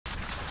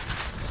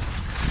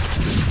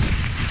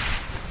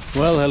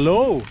Well,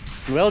 hello,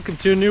 welcome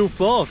to a new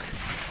vlog.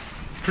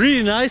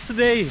 Pretty nice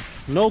today,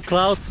 no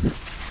clouds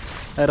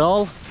at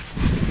all,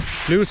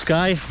 blue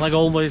sky like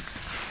always,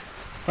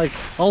 like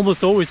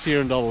almost always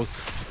here in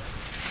Davos.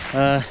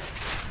 Yeah,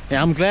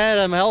 I'm glad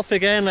I'm healthy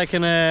again. I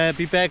can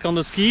be back on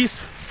the skis,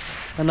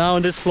 and now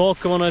in this vlog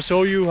I want to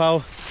show you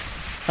how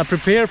I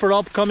prepare for the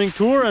upcoming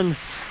tour and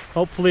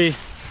hopefully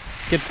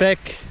get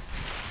back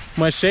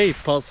my shape,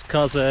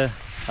 because I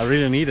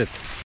really need it.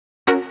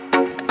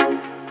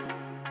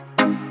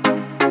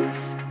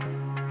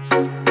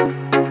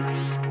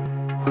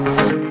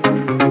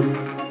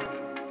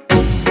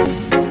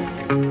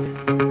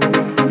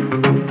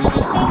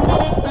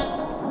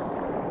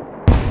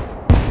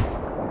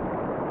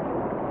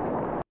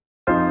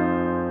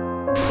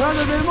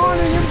 Saturday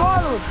morning in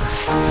Beirut.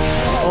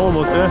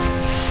 Almost, yeah.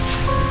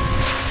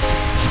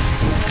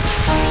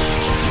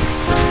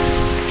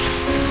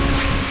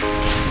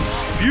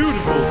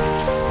 Beautiful.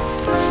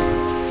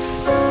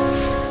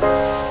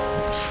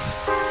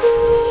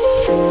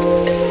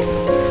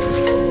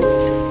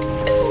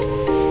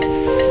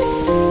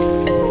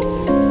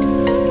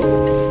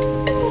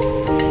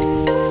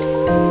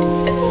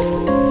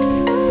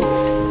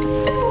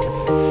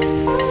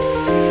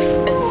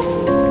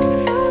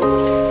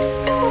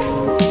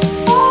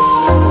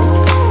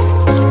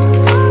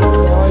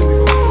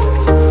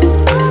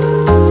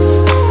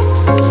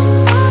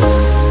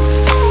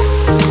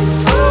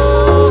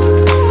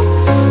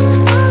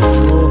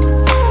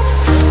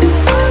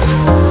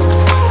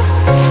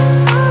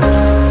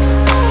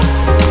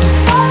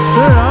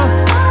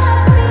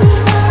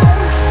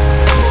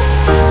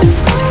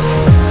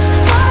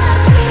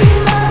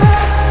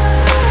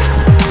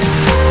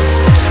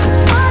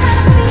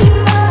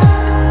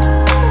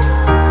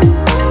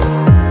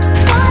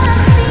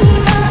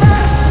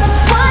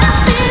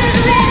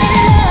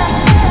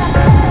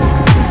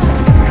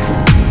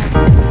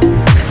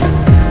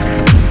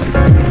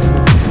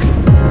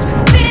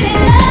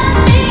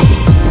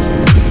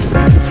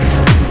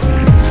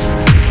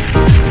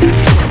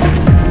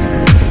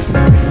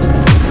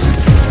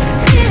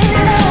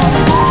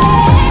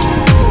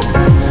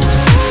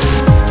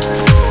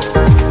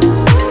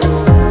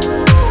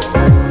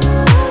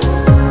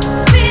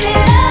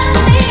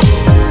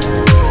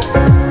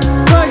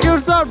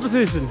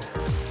 Position.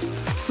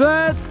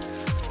 Set.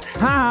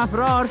 Haha,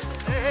 verarscht.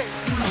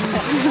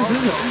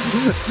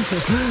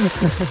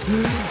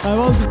 I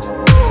want to...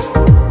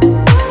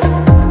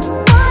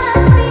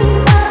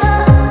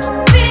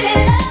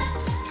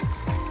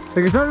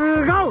 Take a shot,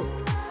 let's go!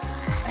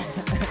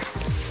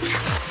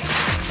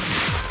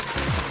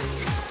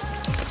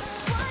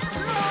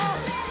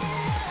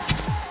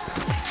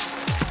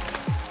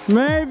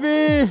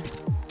 Maybe.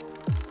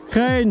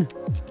 Geen.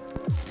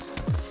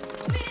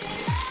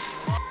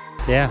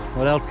 Yeah,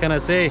 what else can I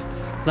say?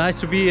 It's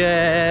nice to be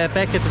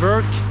back at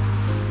work.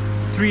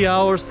 3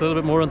 hours, a little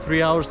bit more than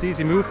 3 hours,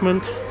 easy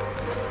movement.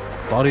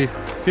 Body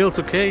feels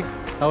okay,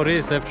 how it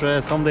is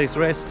after some days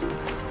rest.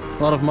 A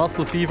lot of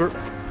muscle fever,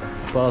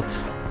 but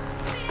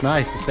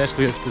nice,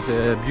 especially with this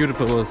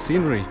beautiful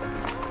scenery.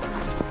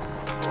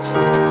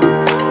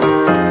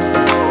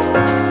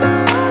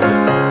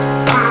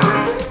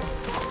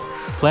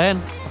 Plan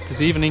of this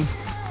evening,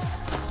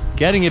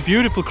 getting a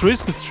beautiful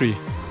Christmas tree.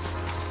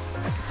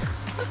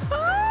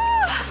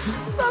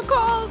 So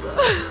cold.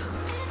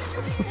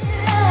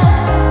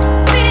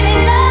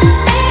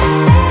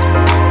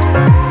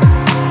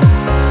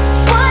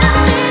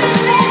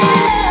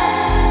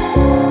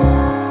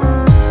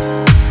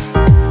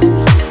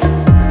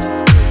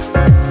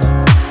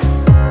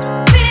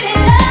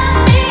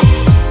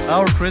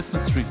 Our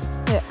Christmas tree.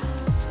 Yeah.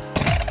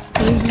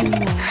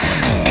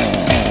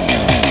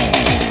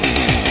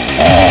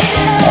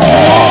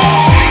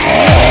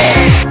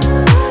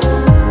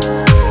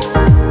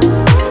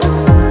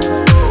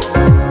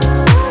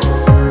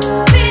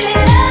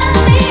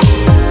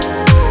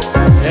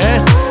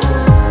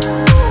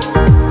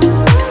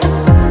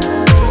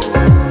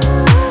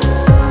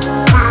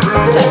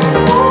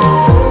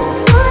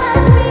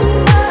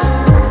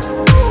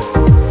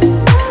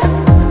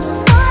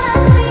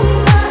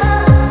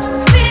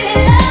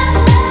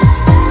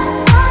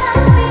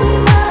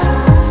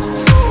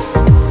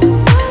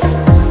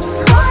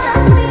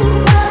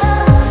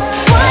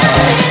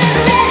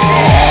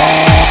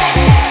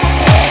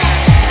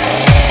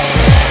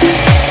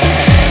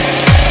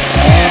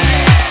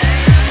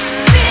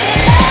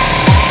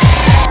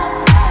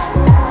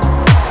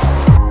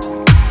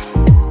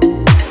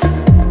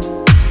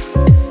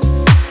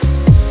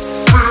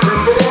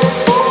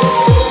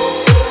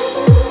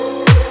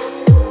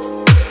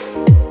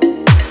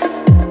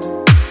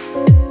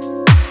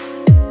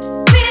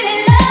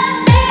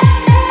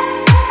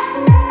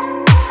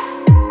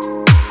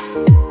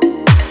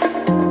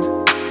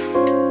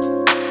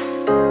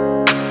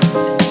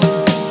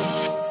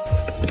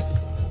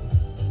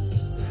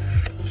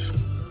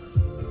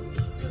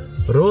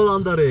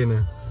 Roland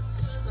Arena.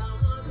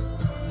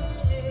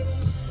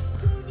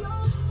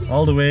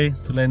 All the way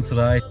to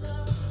Lenzerheide.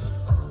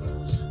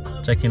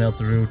 Checking out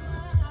the route.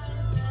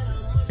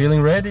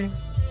 Feeling ready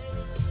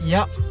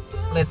Yeah,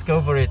 let's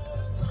go for it.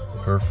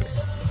 Perfect.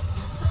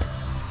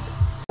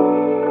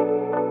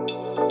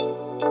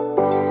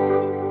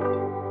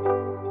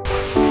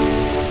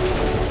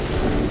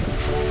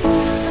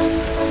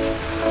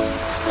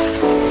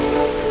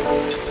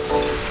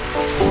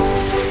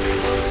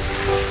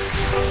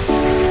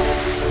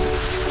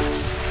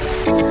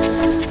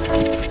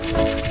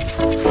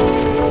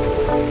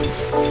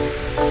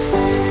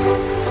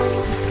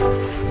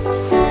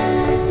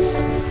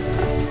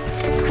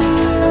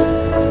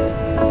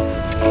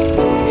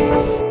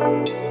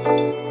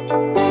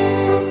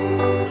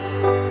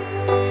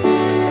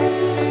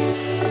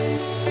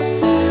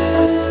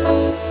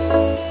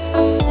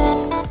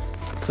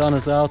 Sun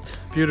is out,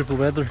 beautiful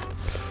weather.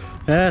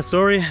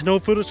 Sorry, no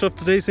footage of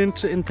today's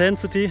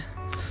intensity.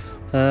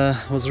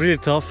 Was really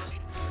tough.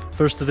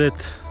 First I did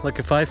like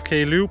a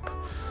 5k loop,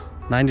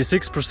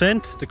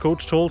 96% the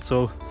coach told,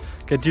 so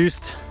get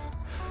used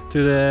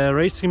to the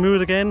racing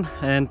mood again,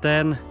 and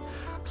then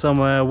some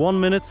 1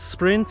 minute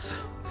sprints.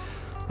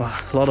 A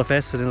lot of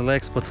acid in the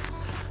legs, but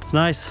it's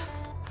nice.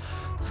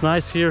 It's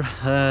nice here.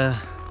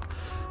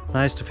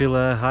 Nice to feel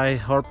a high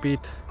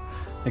heartbeat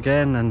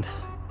again, and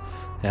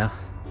yeah.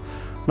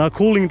 Now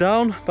cooling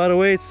down. By the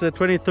way, it's the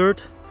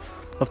 23rd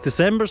of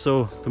December,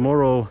 so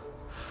tomorrow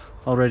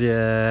already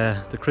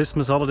the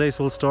Christmas holidays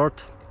will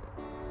start.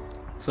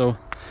 So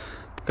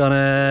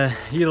gonna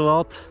eat a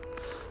lot,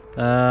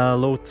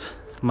 load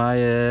my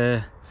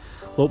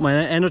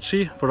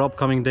energy for the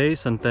upcoming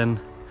days, and then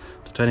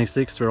the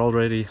 26th we're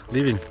already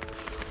leaving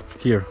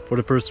here for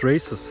the first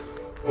races.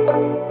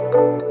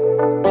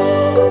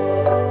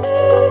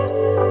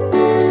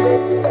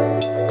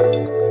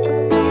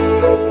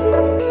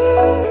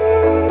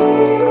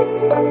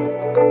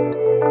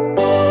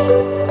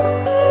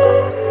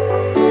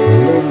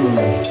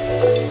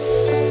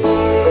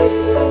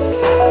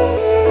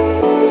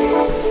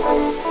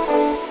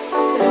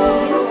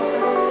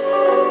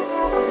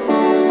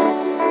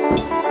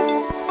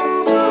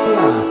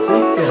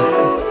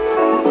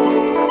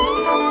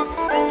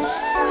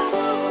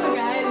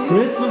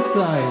 Christmas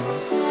time!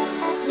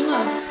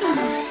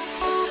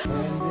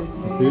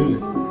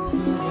 Natürlich.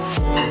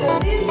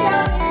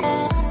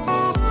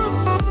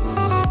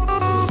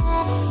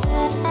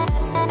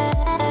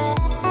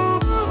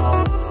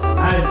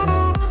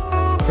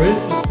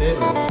 Christmas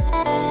dinner.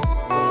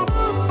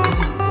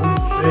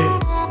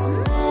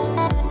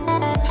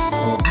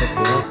 Someone's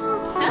happy,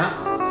 huh?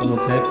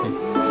 Someone's happy.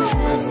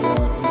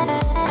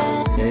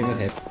 Yeah, we're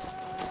happy.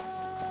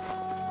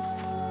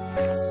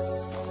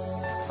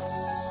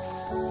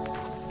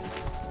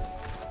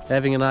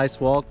 Having a nice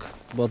walk,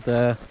 but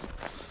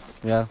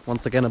yeah,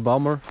 once again a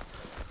bummer.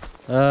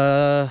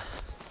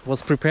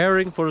 Was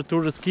preparing for the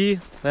Tour de Ski,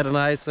 had a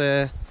nice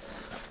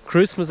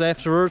Christmas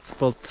afterwards,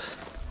 but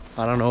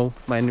I don't know,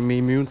 my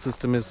immune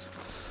system is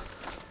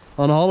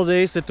on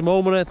holidays at the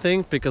moment, I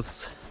think,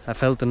 because I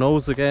felt the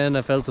nose again,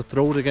 I felt the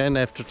throat again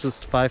after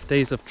just 5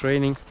 days of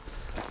training.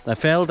 I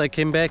felt I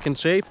came back in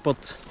shape,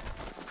 but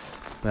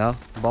yeah,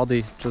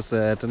 body just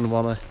didn't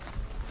wanna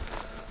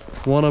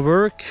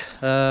work.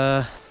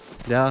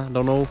 Yeah, I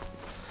don't know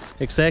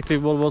exactly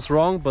what was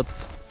wrong, but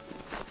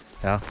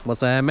yeah, it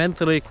was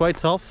mentally quite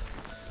tough.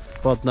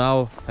 But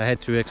now I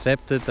had to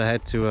accept it. I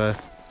had to,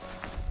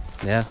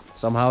 yeah,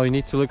 somehow you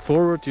need to look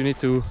forward. You need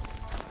to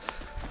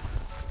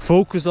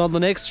focus on the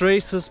next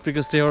races,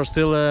 because there are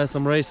still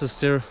some races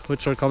there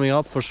which are coming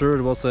up for sure.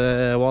 It was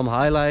one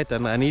highlight,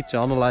 and I need to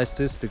analyze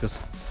this, because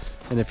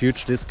in the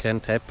future this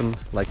can't happen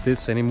like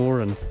this anymore.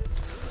 And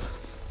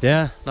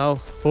yeah, now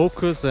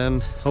focus,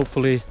 and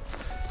hopefully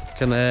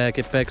can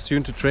get back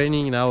soon to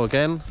training now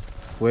again.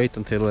 Wait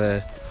until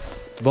the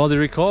body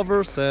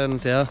recovers,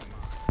 and yeah,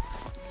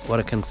 what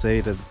I can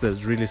say that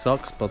it really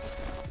sucks, but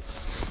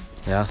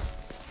yeah,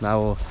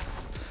 now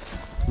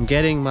I'm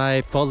getting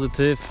my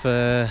positive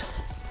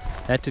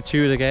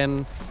attitude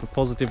again,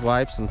 positive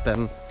vibes, and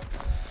then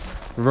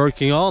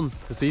working on.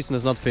 The season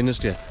is not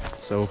finished yet,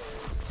 so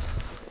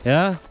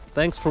yeah,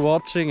 thanks for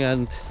watching,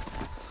 and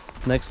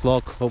next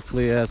vlog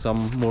hopefully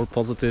some more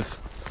positive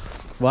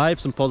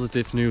vibes and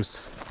positive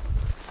news.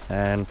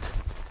 And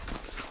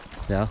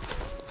yeah,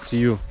 see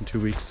you in 2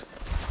 weeks.